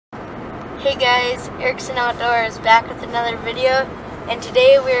Hey guys, Erickson Outdoors back with another video, and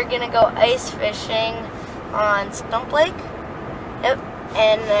today we're gonna go ice fishing on Stump Lake. Yep,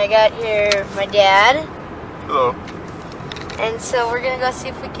 and I got here my dad. Hello. And so we're gonna go see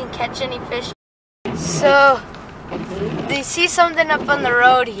if we can catch any fish. So, they see something up on the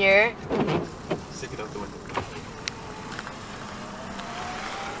road here. Stick it out the window.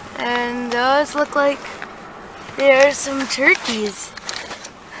 And those look like there are some turkeys.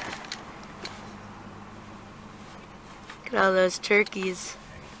 Look at all those turkeys.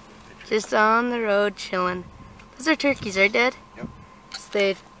 Just on the road chilling. Those are turkeys, right, Dad? Yep. So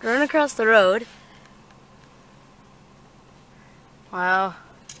they run across the road. Wow.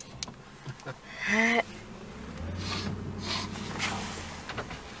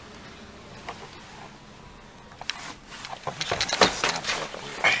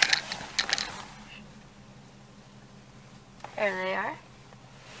 There they are.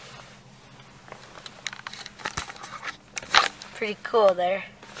 Pretty cool there.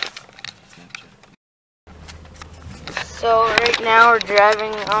 So right now we're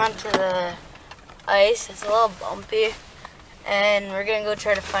driving onto the ice. It's a little bumpy. And we're gonna go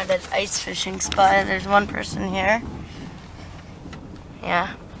try to find an ice fishing spot. There's one person here.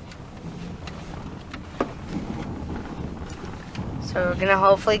 Yeah. So we're gonna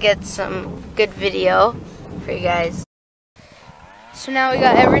hopefully get some good video for you guys. So now we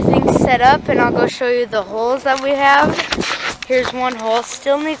got everything set up, and I'll go show you the holes that we have. Here's one hole.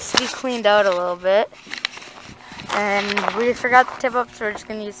 Still needs to be cleaned out a little bit. And we forgot the tip up, so we're just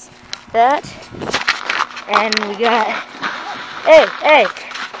gonna use that. And we got, hey!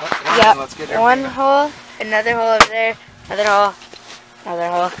 We got one hole, another hole over there, another hole, another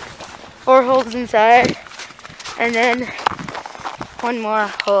hole. 4 holes inside, and then one more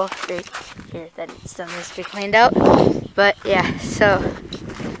hole right here that still needs to be cleaned out. But yeah, so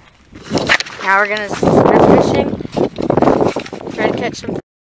now we're gonna start fishing, try to catch some.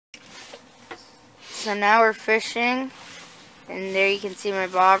 So now we're fishing, and there you can see my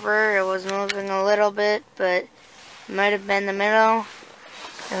bobber. It was moving a little bit, but it might have been the minnow.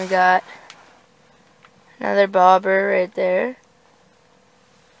 And we got another bobber right there,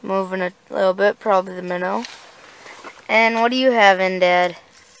 moving a little bit, probably the minnow. And what do you have in, Dad?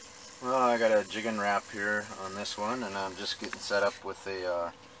 Well, I got a jig and wrap here on this one, and I'm just getting set up with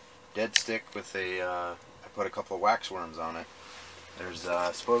a dead stick with a, I put a couple of wax worms on it. There's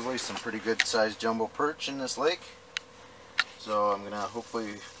supposedly some pretty good sized jumbo perch in this lake. So I'm gonna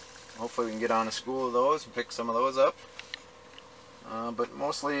hopefully we can get on a school of those and pick some of those up. But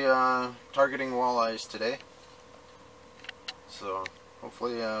mostly targeting walleyes today. So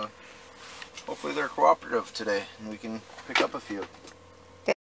hopefully they're cooperative today and we can pick up a few.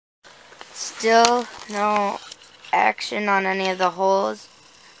 Still no action on any of the holes.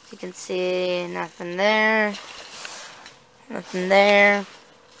 As you can see, nothing there, nothing there,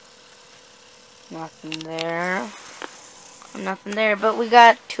 nothing there, nothing there. But we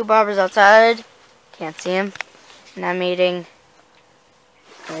got 2 bobbers outside. Can't see them. And I'm eating.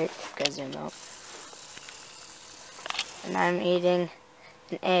 Right, you guys zoom out. And I'm eating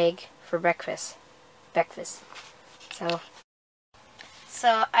an egg for breakfast.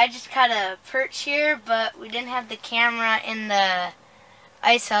 So I just caught a perch here, but we didn't have the camera in the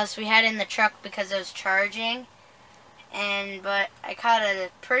ice house. We had it in the truck because it was charging. But I caught a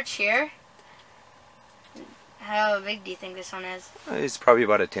perch here. How big do you think this one is? It's probably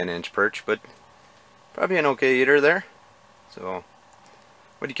about a 10-inch perch, but probably an okay eater there. So,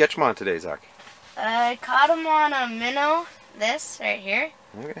 what did you catch him on today, Zach? I caught him on a minnow. This right here.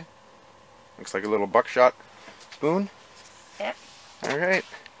 Okay. Looks like a little buckshot spoon. Yep. Alright,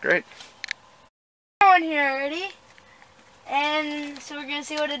 great. One here already. And so we're gonna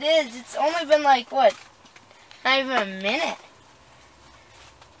see what it is. It's only been like, what? Not even a minute.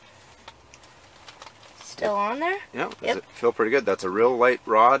 Still on there? Yeah, does it feel pretty good? That's a real light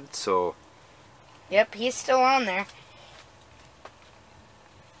rod, so... Yep, he's still on there.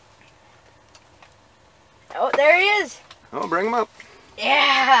 Oh, there he is. Oh, bring him up.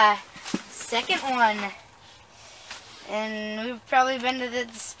 Yeah, second one. And we've probably been to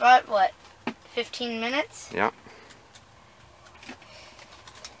this spot, what, 15 minutes? Yeah.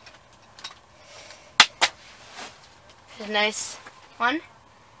 A nice one.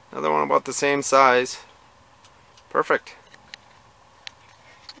 Another one about the same size. Perfect.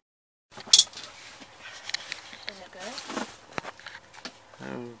 Is it good?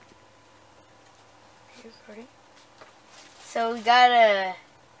 So we got a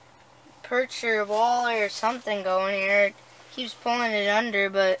perch or walleye or something going here. It keeps pulling it under,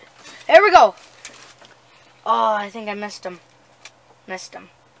 but there we go. Oh, I think I missed him.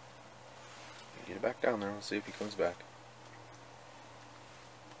 Get it back down there. We'll see if he comes back.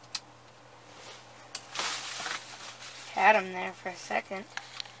 Had him there for a second.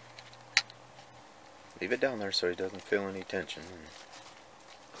 Leave it down there so he doesn't feel any tension.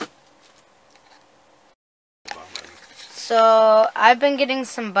 So I've been getting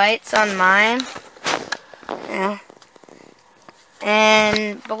some bites on mine. Yeah.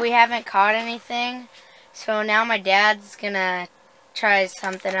 But we haven't caught anything. So now my dad's gonna try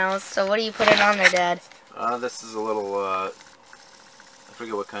something else. So what do you put it on there, Dad? This is a little, I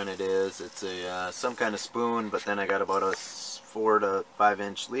forget what kind it is. It's a some kind of spoon, but then I got about a 4 to 5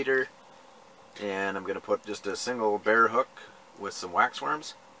 inch leader. And I'm gonna put just a single bare hook with some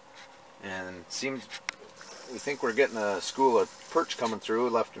waxworms. And we think we're getting a school of perch coming through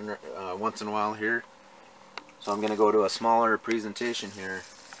left and once in a while here. So I'm going to go to a smaller presentation here,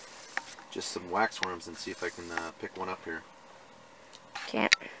 just some waxworms, and see if I can pick one up here.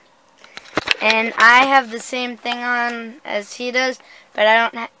 Can't. And I have the same thing on as he does, but I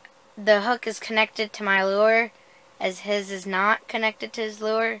don't. The hook is connected to my lure, as his is not connected to his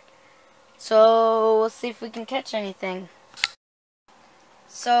lure. So we'll see if we can catch anything.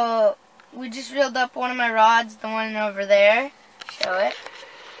 So we just reeled up one of my rods, the one over there. Show it.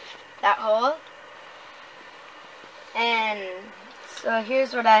 That hole. And so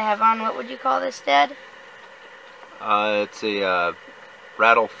here's what I have on. What would you call this, Dad? It's a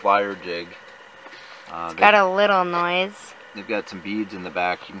rattle flyer jig. It's got a little noise. They've got some beads in the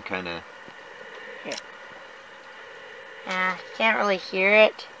back. You can kind of... Here. Yeah, can't really hear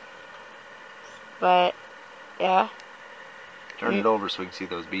it. But, yeah. Turn it over so we can see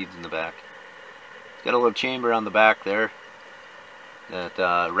those beads in the back. It's got a little chamber on the back there that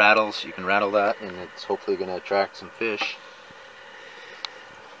rattles. You can rattle that, and it's hopefully going to attract some fish.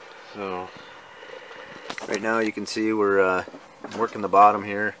 So right now you can see we're working the bottom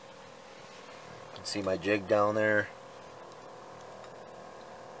here. You can see my jig down there.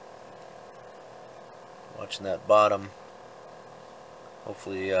 Watching that bottom.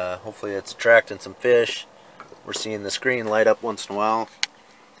 Hopefully it's attracting some fish. We're seeing the screen light up once in a while,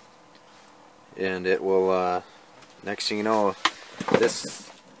 and it will. Next thing you know, this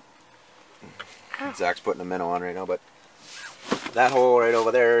Zach's putting a minnow on right now, but that hole right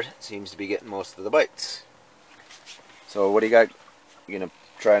over there seems to be getting most of the bites. So what do you got? You gonna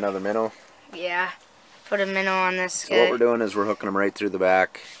try another minnow? Yeah, put a minnow on this. So what we're doing is we're hooking them right through the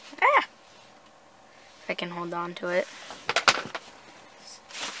back. Ah! If I can hold on to it.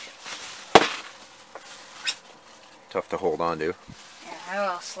 Tough to hold on to. Yeah, they're a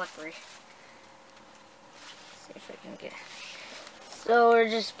little slippery. See if I can get. So we're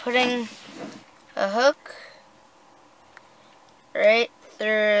just putting a hook right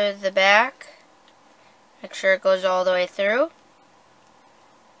through the back. Make sure it goes all the way through.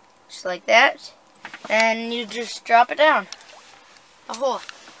 Just like that. And you just drop it down. A hole.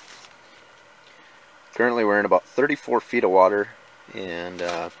 Currently we're in about 34 feet of water, and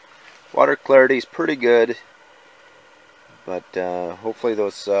water clarity is pretty good. But hopefully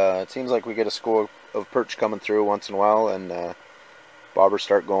those, it seems like we get a school of perch coming through once in a while, and bobbers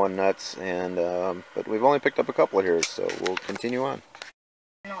start going nuts. And but we've only picked up a couple here, so we'll continue on.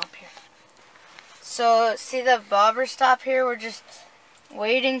 Up here. So see the bobber stop here? We're just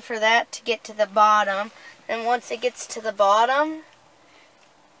waiting for that to get to the bottom. And once it gets to the bottom,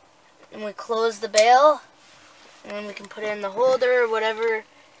 and we close the bail, and then we can put it in the holder or whatever.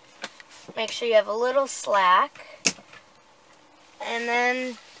 Make sure you have a little slack. And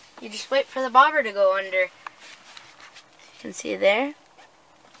then you just wait for the bobber to go under. You can see there.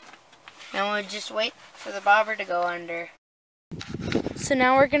 Now we just wait for the bobber to go under. So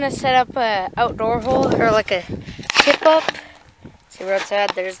now we're going to set up a outdoor hole, or like a tip up. See where it's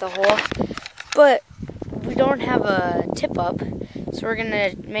at? There's the hole. But we don't have a tip up, so we're going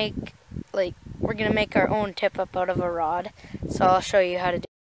to make our own tip up out of a rod. So I'll show you how to do it.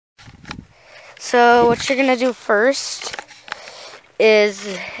 So what you're going to do first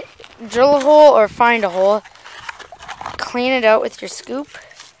is drill a hole or find a hole, clean it out with your scoop.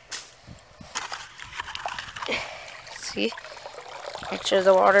 See? Make sure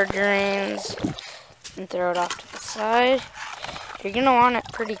the water drains and throw it off to the side. You're going to want it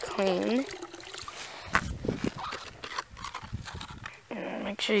pretty clean. And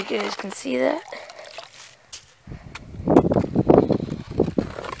make sure you guys can see that.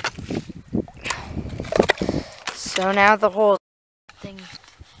 So now the hole thing.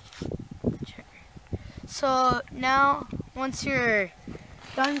 So now, once you're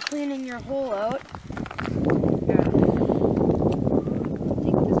done cleaning your hole out,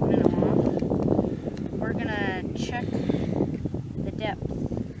 take this minnow off. We're gonna check the depth.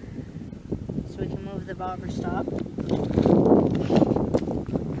 So the bobber stop. So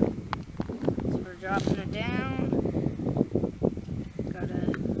we're dropping it down.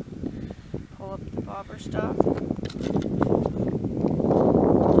 Gotta pull up the bobber stop.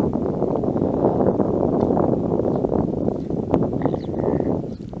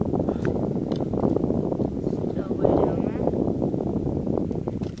 Still way down there.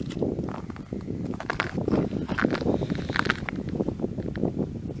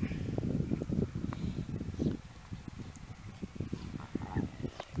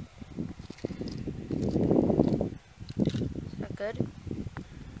 Good.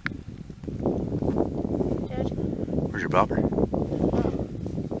 Good. Where's your bobber?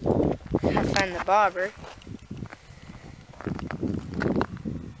 Gotta find the bobber.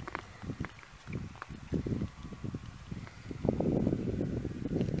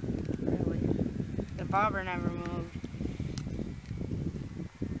 Really? The bobber never moved.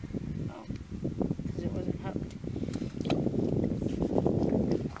 Oh, because it wasn't hooked.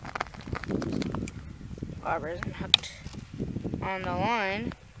 Bobber isn't hooked on the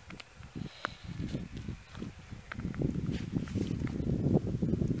line.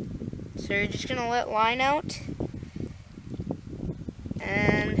 So you're just gonna let line out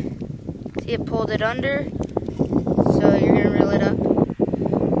and see it pulled it under. So you're gonna reel it up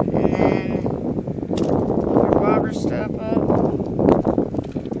and then pull your bobber stop up.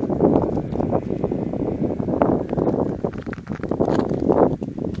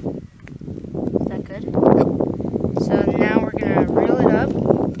 Is that good? Yep. So now we're gonna reel it up.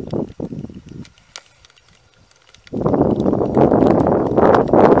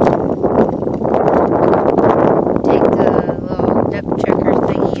 Take the little depth checker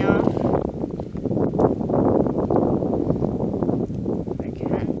thingy off. If I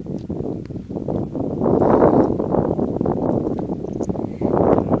can.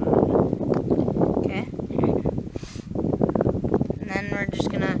 Okay. And then we're just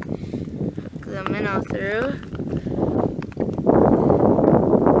gonna hook the minnow through.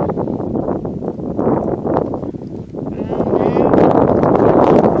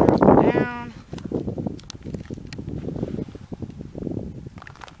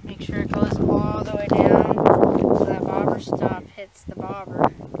 Make sure it goes all the way down so that bobber stop hits the bobber.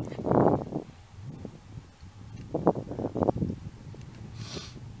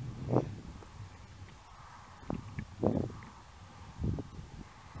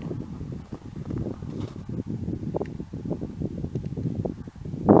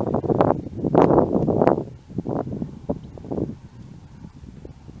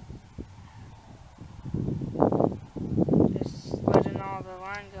 Just letting all the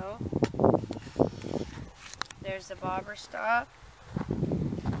line go. There's the bobber stop. Come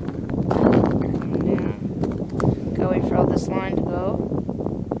down. Go wait for all this line to go.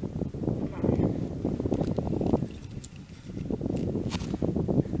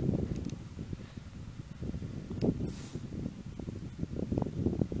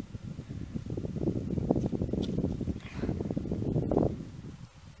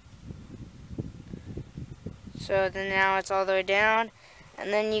 So then now it's all the way down,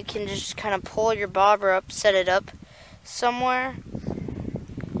 and then you can just kind of pull your bobber up, set it up somewhere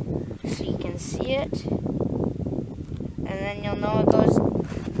so you can see it, and then you'll know it goes.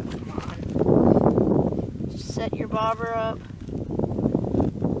 Come on. Just set your bobber up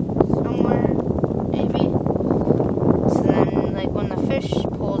somewhere, maybe. So then, like when the fish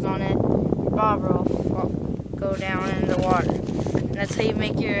pulls on it, your bobber will go down in the water. And that's how you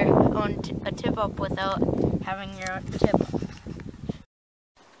make your own a tip up without having your own tip up.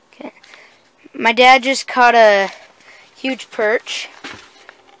 Okay. My dad just caught a huge perch.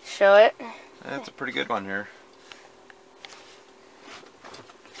 Show it. That's a pretty good one here.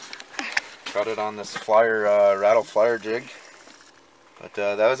 Got it on this flyer, rattle flyer jig. But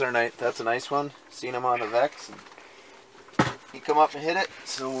that was our night. That's a nice one. Seen him on the Vex. And he come up and hit it.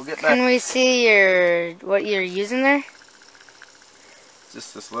 So we'll get back. Can we see what you're using there?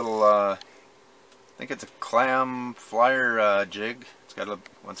 Just this little, I think it's a clam flyer jig. It's got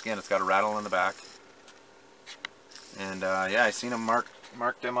once again, it's got a rattle in the back. And yeah, I seen him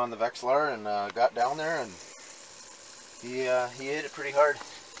marked him on the Vexlar and got down there and he hit it pretty hard.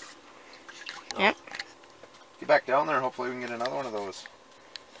 So, yep. Get back down there and hopefully we can get another one of those.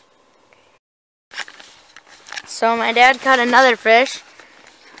 So my dad caught another fish.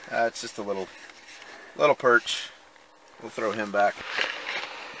 It's just a little perch. We'll throw him back.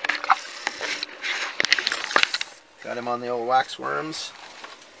 Got him on the old wax worms.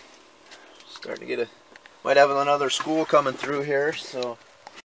 Starting to get might have another school coming through here, so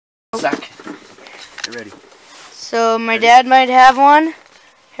Zach, get ready. So my dad might have one.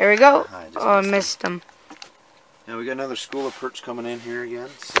 Here we go. I missed him. Now we got another school of perch coming in here again.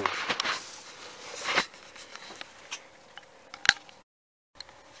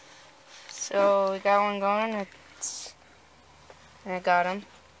 So we got one going. I got him.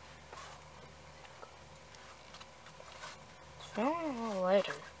 It's feeling a little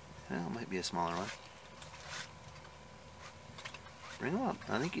lighter. Well, it might be a smaller one. Bring him up.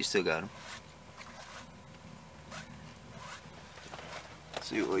 I think you still got him. Let's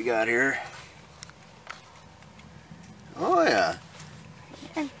see what we got here. Oh yeah.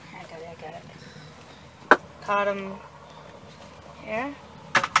 I got it. Caught him here.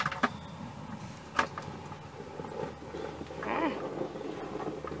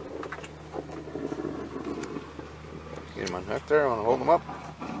 Get him unhooked there. I want to hold him up.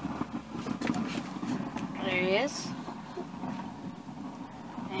 There he is.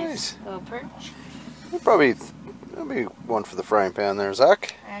 Nice. Little perch. That'll be one for the frying pan there,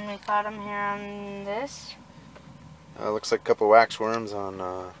 Zach. And we caught him here on this. Looks like a couple of wax worms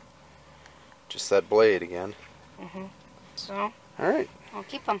on just that blade again. So, alright. I'll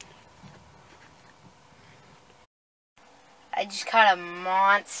keep him. I just caught a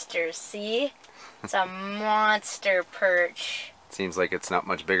monster, see? It's a monster perch. Seems like it's not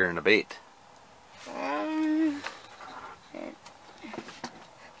much bigger than a bait.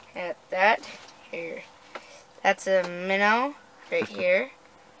 At that here. That's a minnow right here.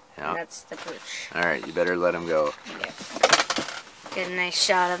 Yeah. And that's the perch. Alright, you better let him go. Yep. Get a nice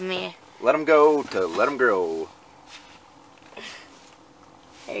shot of me. Let him go to let him grow.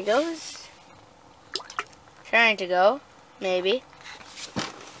 There he goes. Trying to go. Maybe.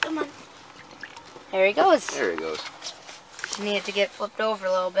 Come on. There he goes. There he goes. Just needed to get flipped over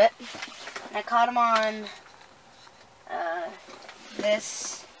a little bit. And I caught him on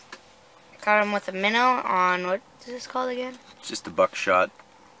this. I caught him with a minnow on, what is this called again? It's just a buckshot.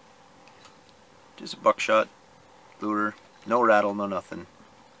 Just a buckshot lure. No rattle, no nothing.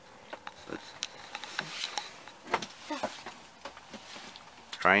 But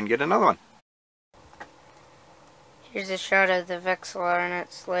try and get another one. Here's a shot of the Vexillar, and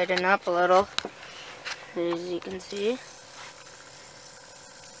it's lighting up a little, as you can see.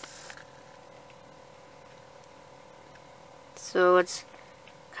 So it's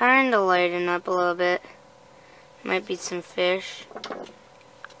kind of lighting up a little bit. Might be some fish.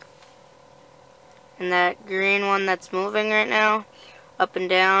 And that green one that's moving right now, up and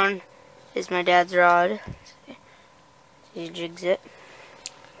down, is my dad's rod. He jigs it.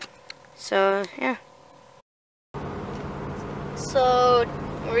 So, yeah. So,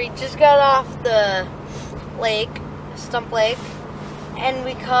 we just got off the lake, Stump Lake, and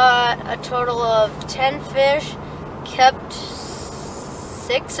we caught a total of 10 fish, kept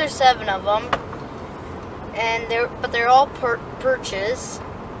 6 or 7 of them, and they're all perches.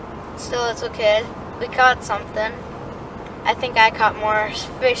 Still, it's okay. We caught something. I think I caught more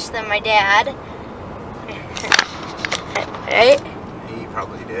fish than my dad. Right? He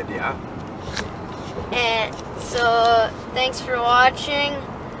probably did, yeah. And so, thanks for watching.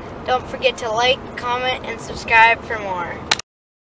 Don't forget to like, comment, and subscribe for more.